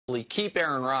keep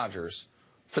Aaron Rodgers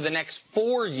for the next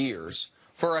 4 years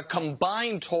for a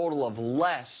combined total of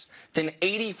less than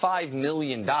 $85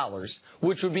 million,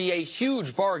 which would be a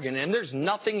huge bargain, and there's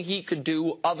nothing he could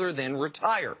do other than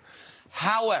retire.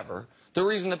 However, the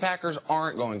reason the Packers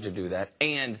aren't going to do that,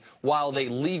 and while they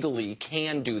legally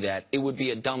can do that, it would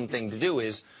be a dumb thing to do,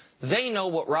 is they know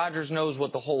what Rodgers knows,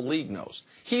 what the whole league knows.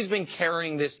 He's been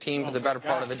carrying this team for the better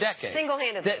part of a decade.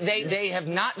 Single-handedly. They have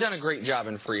not done a great job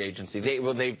in free agency.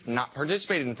 They've not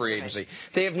participated in free agency.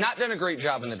 They have not done a great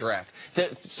job in the draft.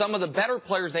 Some of the better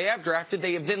players they have drafted,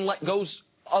 they have then let go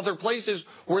other places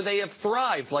where they have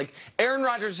thrived. Like Aaron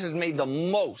Rodgers has made the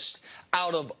most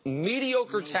out of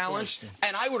mediocre talent,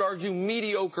 and I would argue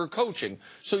mediocre coaching.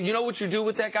 So you know what you do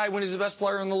with that guy when he's the best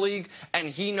player in the league, and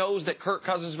he knows that Kirk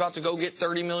Cousins is about to go get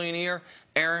 $30 million a year?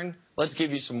 Aaron, let's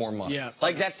give you some more money. Yeah.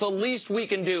 Like, that's the least we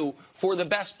can do for the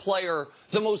best player,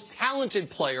 the most talented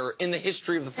player in the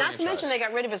history of the franchise. Not to mention they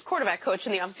got rid of his quarterback coach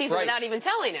in the offseason without even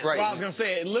telling him. Right. Well, I was going to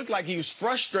say, it looked like he was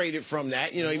frustrated from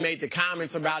that. You know, he made the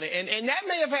comments about it. And that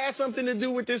may have had something to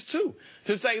do with this, too.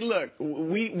 To say, look,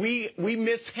 we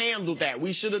mishandled that.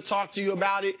 We should have talked to you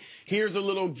about it. Here's a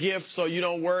little gift so you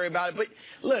don't worry about it. But,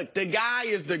 look, the guy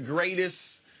is the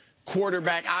greatest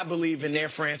quarterback, I believe, in their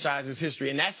franchise's history.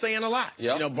 And that's saying a lot.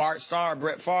 Yep. You know, Bart Starr,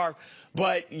 Brett Favre.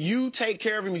 But you take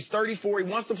care of him. He's 34. He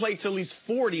wants to play till he's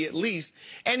 40 at least.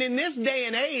 And in this day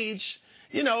and age,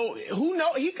 you know, who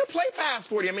knows? He could play past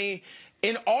 40. I mean,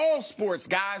 in all sports,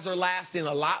 guys are lasting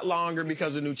a lot longer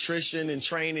because of nutrition and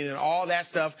training and all that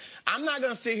stuff. I'm not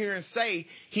going to sit here and say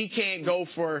he can't go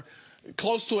for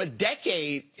close to a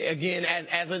decade again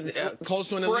close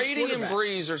to an elite Brady and quarterback.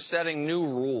 Breeze are setting new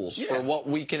rules for what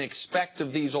we can expect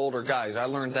of these older guys. I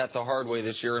learned that the hard way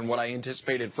this year, and what I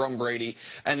anticipated from Brady,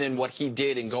 and then what he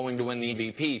did in going to win the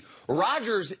MVP.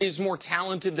 Rodgers is more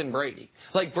talented than Brady.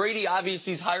 Like, Brady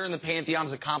obviously is higher in the pantheon,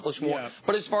 has accomplished more.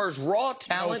 But as far as raw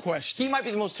talent, he might be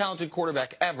the most talented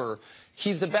quarterback ever.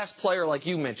 He's the best player, like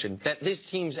you mentioned, that this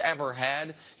team's ever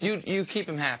had. You keep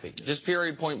him happy, just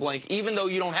period, point blank. Even though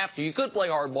you don't have to. You could play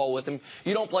hardball with him.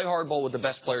 You don't play hardball with the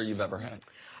best player you've ever had.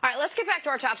 All right, let's get back to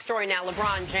our top story now,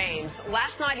 LeBron James.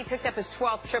 Last night he picked up his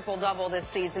 12th triple-double this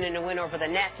season in a win over the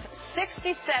Nets,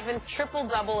 67th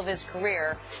triple-double of his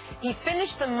career. He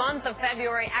finished the month of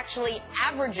February actually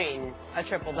averaging a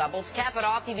triple-double. To cap it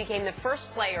off, he became the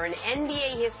first player in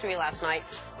NBA history last night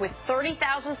with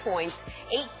 30,000 points,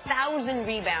 8,000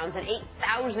 rebounds, and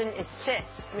 8,000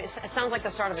 assists. I mean, it sounds like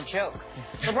the start of a joke.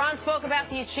 LeBron spoke about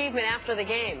the achievement after the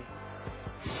game.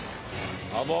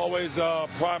 I've always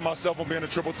prided myself on being a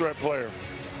triple threat player.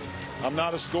 I'm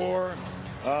not a scorer,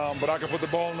 but I can put the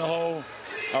ball in the hole.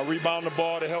 I rebound the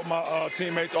ball to help my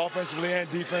teammates offensively and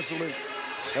defensively,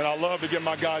 and I love to get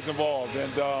my guys involved.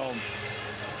 And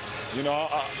you know,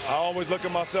 I always look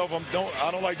at myself.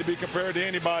 I don't like to be compared to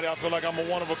anybody. I feel like I'm a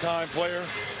one-of-a-kind player.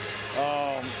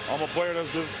 I'm a player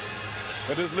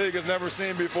that this league has never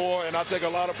seen before, and I take a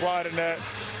lot of pride in that.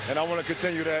 And I want to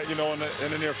continue that, you know,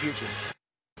 in the near future.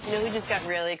 You know who just got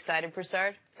really excited,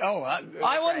 Broussard? Oh,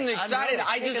 I wasn't excited.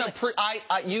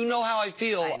 You know how I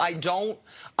feel.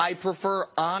 I prefer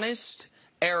honest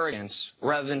arrogance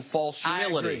rather than false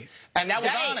humility. And that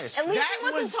was honest. At least he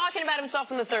wasn't talking about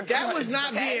himself in the third quarter. That was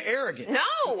not being arrogant. No.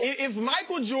 If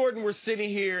Michael Jordan were sitting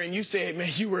here and you said, man,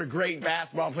 you were a great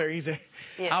basketball player, he said,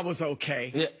 I was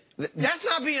okay. Yeah. That's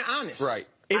not being honest. Right.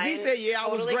 If he said, yeah, I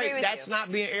was great, that's not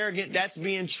being arrogant. That's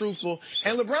being truthful.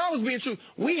 And LeBron was being true.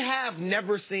 We have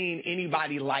never seen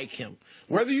anybody like him.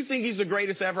 Whether you think he's the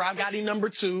greatest ever, I've got him number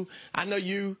 2. I know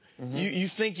you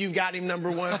think you've got him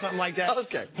number 1, something like that.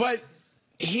 Okay. But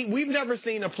we've never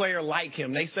seen a player like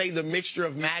him. They say the mixture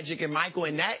of Magic and Michael,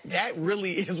 and that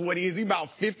really is what he is. He's about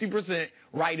 50%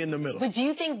 right in the middle. But do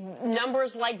you think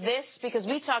numbers like this, because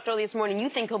we talked earlier this morning, you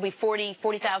think he'll be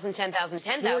 40,000, 10,000,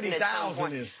 10,000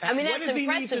 40,000 is. I mean, what that's does he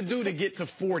impressive. need to do to get to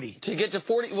 40? To get to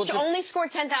 40? Well, to only score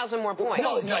 10,000 more points.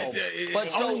 No. But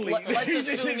so let's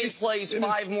assume he plays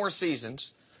 5 more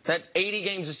seasons. That's 80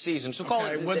 games a season. So call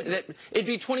it, it'd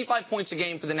be 25 points a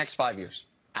game for the next 5 years.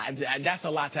 That's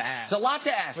a lot to ask. It's a lot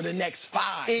to ask. For the next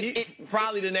 5.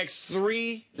 Probably the next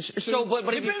 3. So,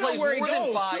 but if he plays more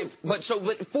than 5, but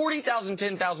 40,000,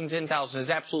 10,000, 10,000 is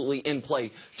absolutely in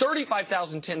play.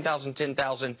 35,000, 10,000,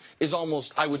 10,000 is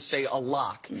almost, I would say, a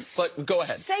lock. But go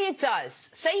ahead. Say it does.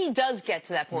 Say he does get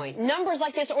to that point. Numbers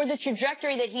like this, or the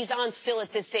trajectory that he's on still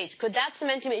at this stage, could that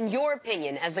cement him, in your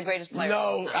opinion, as the greatest player?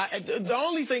 No. The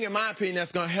only thing, in my opinion,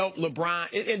 that's going to help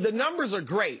LeBron, the numbers are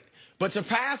great. But to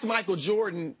pass Michael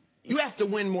Jordan, you have to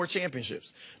win more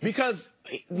championships because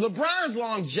LeBron's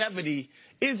longevity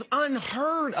is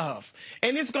unheard of.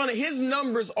 And his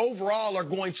numbers overall are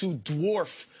going to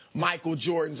dwarf Michael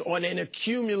Jordan's on an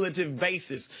accumulative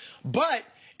basis. But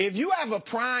if you have a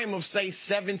prime of, say,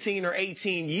 17 or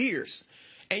 18 years,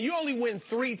 and you only win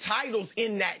 3 titles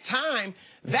in that time,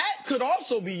 that could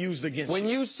also be used against you. When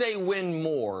you say win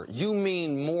more, you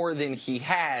mean more than he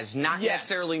has, not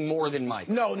necessarily more than Mike.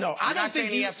 No. I don't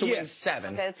think he has to win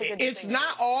 7. Okay, it's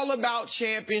not all about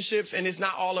championships, and it's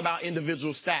not all about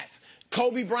individual stats.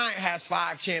 Kobe Bryant has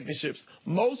 5 championships.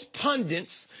 Most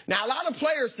pundits, now a lot of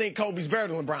players think Kobe's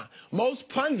better than LeBron. Most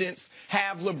pundits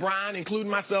have LeBron, including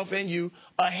myself and you,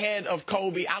 ahead of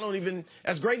Kobe.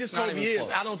 As great as Kobe is,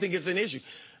 I don't think it's an issue.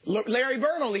 Larry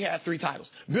Bird only had 3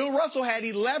 titles. Bill Russell had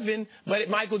 11, but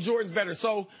Michael Jordan's better.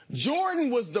 So Jordan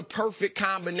was the perfect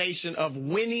combination of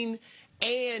winning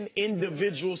and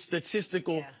individual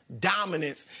statistical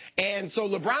dominance. And so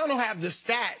LeBron will have the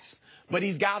stats, but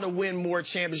he's got to win more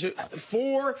championships.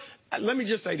 Let me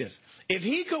just say this. If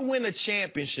he could win a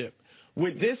championship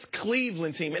with this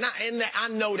Cleveland team, and I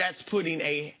know that's putting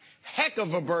a heck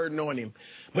of a burden on him,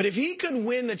 but if he could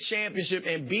win the championship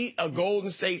and beat a Golden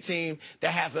State team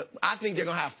that has I think they're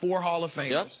going to have 4 Hall of Famers.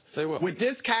 Yep, they will. With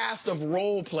this cast of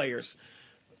role players,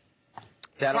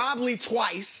 probably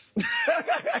twice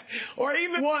or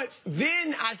even once,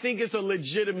 then I think it's a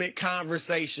legitimate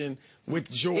conversation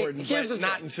with Jordan, but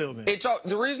not until then.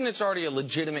 The reason it's already a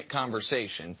legitimate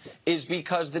conversation is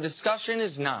because the discussion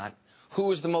is not who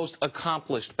is the most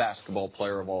accomplished basketball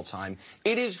player of all time.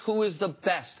 It is who is the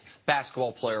best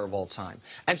basketball player of all time.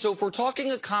 And so if we're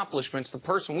talking accomplishments, the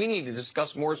person we need to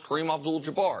discuss more is Kareem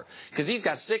Abdul-Jabbar, because he's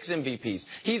got 6 MVPs.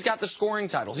 He's got the scoring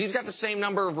title. He's got the same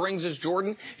number of rings as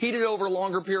Jordan. He did it over a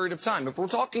longer period of time. If we're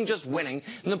talking just winning,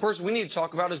 then the person we need to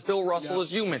talk about is Bill Russell,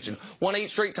 as you mentioned. Won 8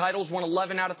 straight titles, won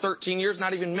 11 out of 13 years,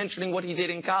 not even mentioning what he did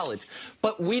in college.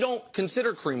 But we don't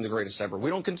consider Kareem the greatest ever. We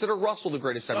don't consider Russell the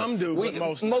greatest ever. Some do, but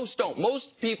most don't.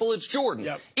 Most people, it's Jordan.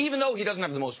 Yep. Even though he doesn't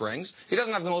have the most rings, he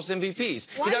doesn't have the most MVPs.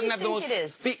 Why he doesn't do you have think the most. It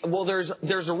is? Well,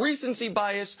 there's a recency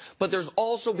bias, but there's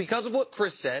also, because of what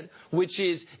Chris said, which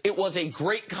is it was a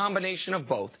great combination of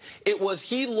both. It was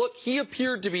he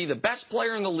appeared to be the best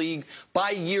player in the league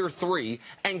by year 3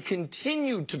 and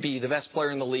continued to be the best player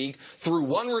in the league through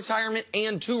 1 retirement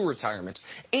and 2 retirements.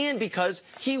 And because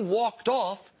he walked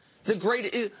off the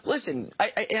great. Listen,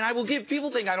 and I will give people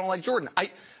think I don't like Jordan.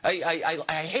 I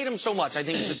hate him so much. I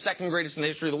think he's the 2nd greatest in the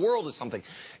history of the world or something.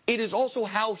 It is also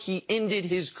how he ended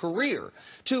his career.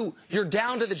 You're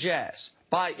down to the Jazz.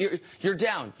 You're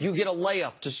down. You get a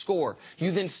layup to score.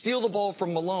 You then steal the ball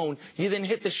from Malone. You then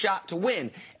hit the shot to win.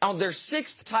 On their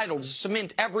 6th title to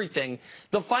cement everything,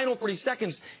 the final 40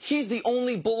 seconds, he's the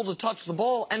only Bull to touch the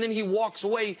ball, and then he walks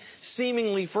away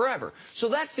seemingly forever. So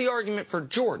that's the argument for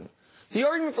Jordan. The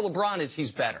argument for LeBron is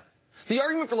he's better. The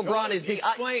argument for LeBron is the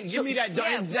explain. Give me that,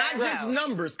 not just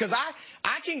numbers, because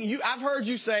I've heard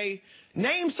you say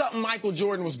name something Michael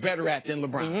Jordan was better at than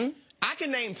LeBron. I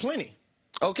can name plenty.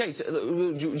 Okay,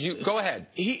 so go ahead.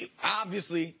 He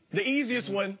obviously the easiest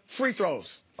one, free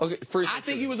throws. Okay, I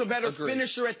think he was a better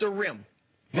finisher at the rim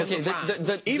than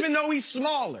LeBron, even though he's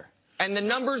smaller. And the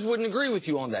numbers wouldn't agree with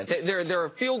you on that. Their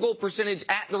field goal percentage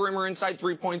at the rim or inside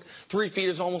 3 points, 3 feet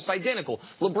is almost identical.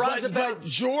 LeBron's but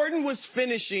Jordan was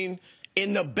finishing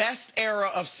in the best era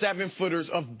of 7-footers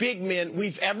of big men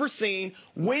we've ever seen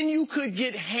when you could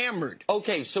get hammered.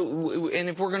 Okay, so, and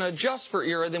if we're going to adjust for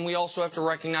era, then we also have to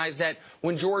recognize that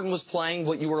when Jordan was playing,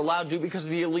 what you were allowed to do because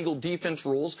of the illegal defense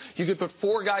rules, you could put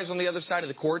 4 guys on the other side of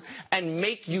the court and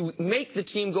make the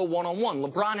team go one-on-one.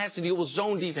 LeBron has to deal with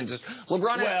zone defenses.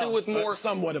 LeBron has to deal with more...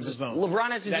 somewhat of a zone.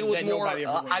 LeBron has to deal with more,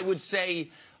 I would say...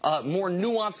 more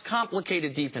nuanced,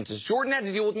 complicated defenses. Jordan had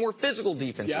to deal with more physical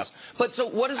defenses. Yep. But so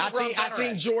what is LeBron I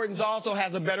think Jordan's also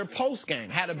has a better post game,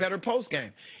 had a better post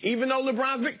game. Even though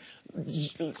LeBron's big,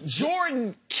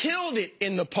 Jordan killed it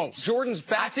in the post. Jordan's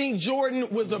back. I think Jordan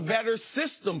was a better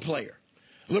system player.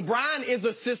 LeBron is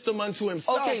a system unto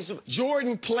himself. Okay, so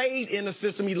Jordan played in a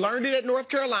system. He learned it at North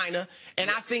Carolina, and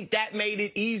I think that made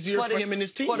it easier for him and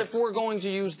his team. But if we're going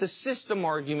to use the system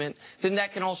argument, then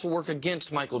that can also work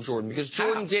against Michael Jordan, because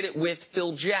Jordan did it with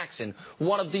Phil Jackson,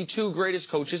 one of the 2 greatest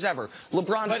coaches ever.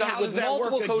 LeBron's done it with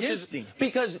multiple coaches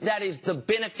because that is the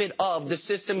benefit of the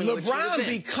system in which he was in. LeBron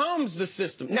becomes the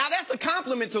system. Now, that's a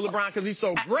compliment to LeBron because he's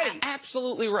so great.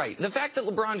 Absolutely right. The fact that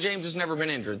LeBron James has never been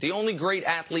injured, the only great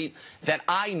athlete that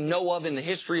I know of in the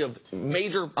history of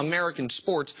major American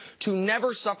sports to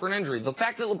never suffer an injury. The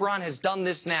fact that LeBron has done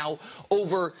this now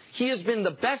he has been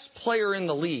the best player in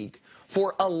the league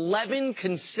for 11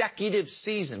 consecutive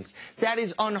seasons. That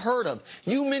is unheard of.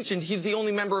 You mentioned he's the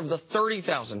only member of the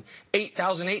 30,000,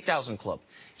 8,000, 8,000 club.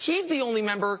 He's the only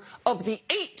member of the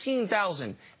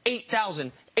 18,000,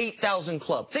 8,000, 8,000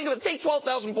 club. Think of it. Take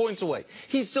 12,000 points away.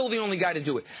 He's still the only guy to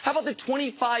do it. How about the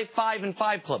 25, 5, and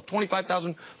 5 club?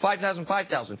 25,000, 5,000,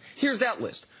 5,000. Here's that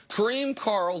list. Kareem,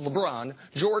 Karl, LeBron,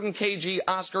 Jordan, KG,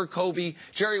 Oscar, Kobe,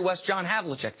 Jerry West, John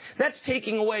Havlicek. That's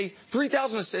taking away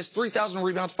 3,000 assists, 3,000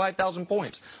 rebounds, 5,000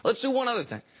 points. Let's do one other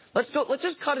thing. Let's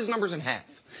just cut his numbers in half.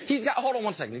 He's got, hold on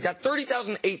one second. He's got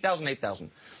 30,000, 8,000,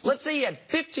 8,000. Let's say he had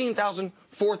 15,000,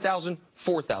 4,000,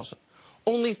 4,000.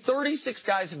 Only 36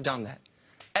 guys have done that.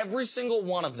 Every single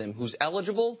one of them who's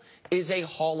eligible is a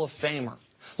Hall of Famer.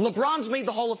 LeBron's made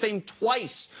the Hall of Fame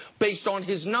twice based on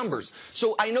his numbers.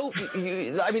 So I know,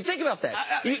 I mean, think about that.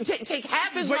 You take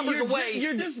half his numbers away.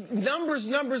 You're just numbers.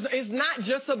 It's not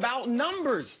just about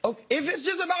numbers. Okay. If it's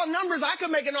just about numbers, I could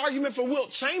make an argument for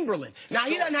Wilt Chamberlain. Now,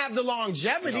 he doesn't have the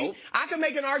longevity. Nope. I could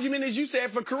make an argument, as you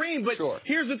said, for Kareem. But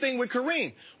here's the thing with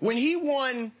Kareem. When he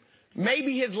won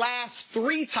maybe his last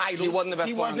 3 titles, he wasn't the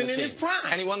best player on the in team. his prime.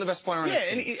 And he won the best player on his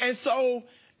team. And so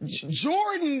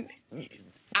Jordan,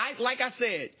 like I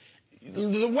said,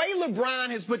 the way LeBron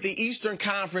has put the Eastern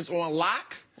Conference on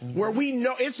lock, where we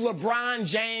know it's LeBron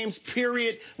James,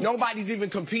 period. Nobody's even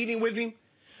competing with him.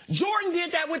 Jordan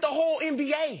did that with the whole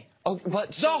NBA. Oh,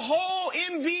 but the whole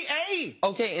NBA.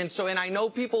 Okay, and I know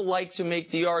people like to make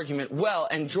the argument, well,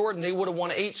 and Jordan, they would have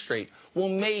won 8 straight. Well,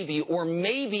 maybe, or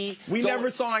maybe. We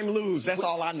never saw him lose. That's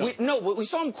all I know. No, but we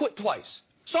saw him quit twice.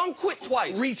 Saw him quit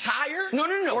twice. Retire?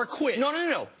 No. Or quit?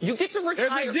 No. You get to retire.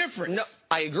 There's a difference. No,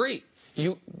 I agree.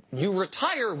 You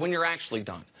retire when you're actually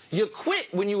done. You quit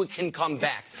when you can come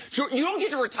back. You don't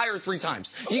get to retire 3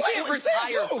 times. You can't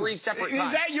retire 3 separate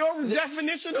times. Is that your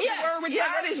definition of the word retire?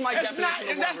 Yeah, that is my definition of the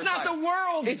word That's not the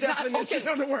world's definition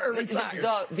of the word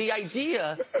retire. The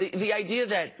idea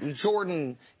that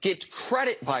Jordan gets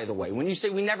credit, by the way, when you say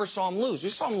we never saw him lose, we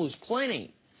saw him lose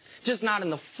plenty. Just not in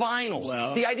the finals.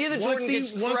 Well, the idea that Jordan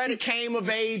gets credit. Once he came of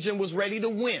age and was ready to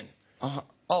win.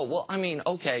 Oh, well, I mean,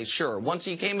 okay, sure. Once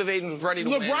he came of age and was ready to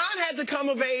win. LeBron had to come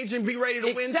of age and be ready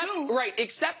to win, too. Right,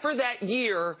 except for that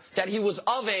year that he was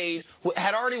of age,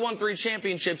 had already won 3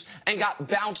 championships, and got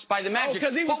bounced by the Magic.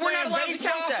 Because he was playing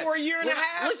baseball for a year and a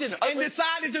half and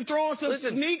decided to throw on some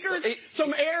sneakers,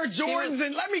 some Air Jordans,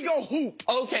 and let me go hoop.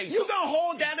 Okay. You gonna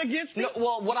hold that against him? No,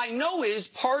 well, what I know is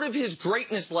part of his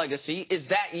greatness legacy is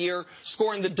that year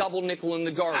scoring the double nickel in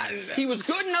the Garden. He was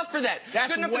good enough for that. That's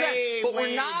good enough for that. But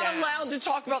we're not allowed to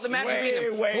talk about the Magic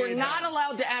beating him. We're not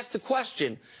allowed to ask the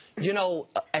question, you know,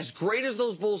 as great as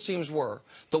those Bulls teams were,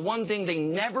 the one thing they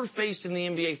never faced in the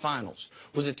NBA Finals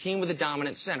was a team with a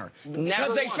dominant center. Never.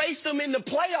 Because they faced them in the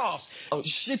playoffs.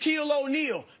 Shaquille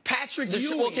O'Neal, Patrick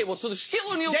Ewing. Okay, well, so the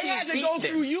Shaquille O'Neal team They had to go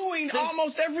through Ewing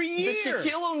almost every year. The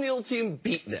Shaquille O'Neal team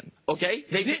beat them, okay?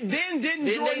 Didn't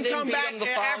Jordan come back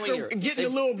after getting a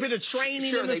little bit of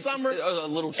training in the summer a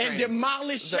little training. And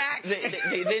demolish Shaq?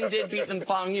 They then did beat them the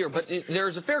following year. But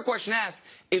there's a fair question to ask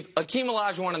if Akeem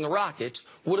Olajuwon and the Rockets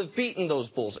would have beaten those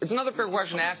Bulls. It's another fair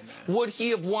question to ask, would he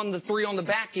have won the 3 on the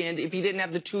back end if he didn't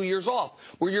have the 2 years off?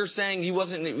 Where you're saying he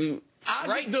wasn't...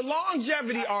 Right? The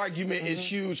longevity argument is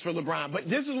huge for LeBron, but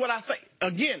this is what I say.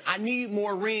 Again, I need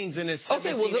more rings in his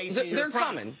 17, 18 they're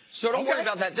coming. So don't worry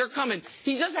about that. They're coming.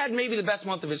 He just had maybe the best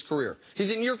month of his career.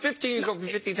 He's in year 15. He's over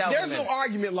 50,000. There's no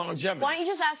argument longevity. Why don't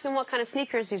you just ask him what kind of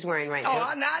sneakers he's wearing right now?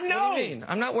 Oh, I know. What do you mean?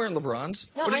 I'm not wearing LeBron's.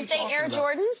 No, aren't they Air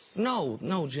Jordans?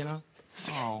 No, Jenna.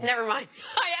 Oh. Never mind.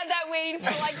 I had that waiting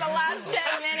for like the last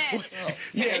 10 minutes.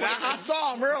 Yeah, I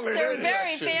saw them earlier. They're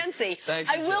very fancy.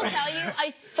 I will tell you,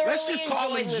 I thoroughly Let's just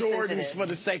call them Jordans for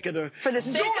the sake of the... For the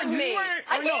sake of me.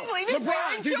 I can't believe he's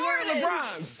LeBron's. He's wearing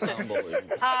LeBron's.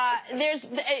 Unbelievable.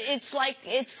 It's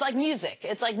like music.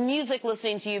 It's like music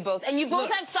listening to you both. And you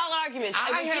both have solid arguments.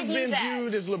 I have been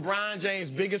viewed as LeBron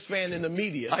James' biggest fan in the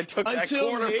media. I took that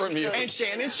corner from you. And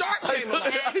Shannon Sharp came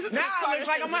along. Now I look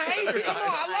like I'm a hater. Come on,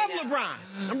 I love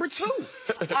LeBron. Number 2.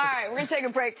 All right, we're going to take a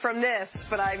break from this,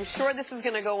 but I'm sure this is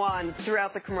going to go on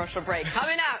throughout the commercial break.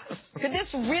 Coming up, could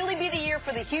this really be the year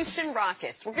for the Houston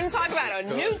Rockets? We're going to talk about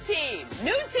a new team.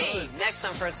 Next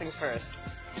on First Things First.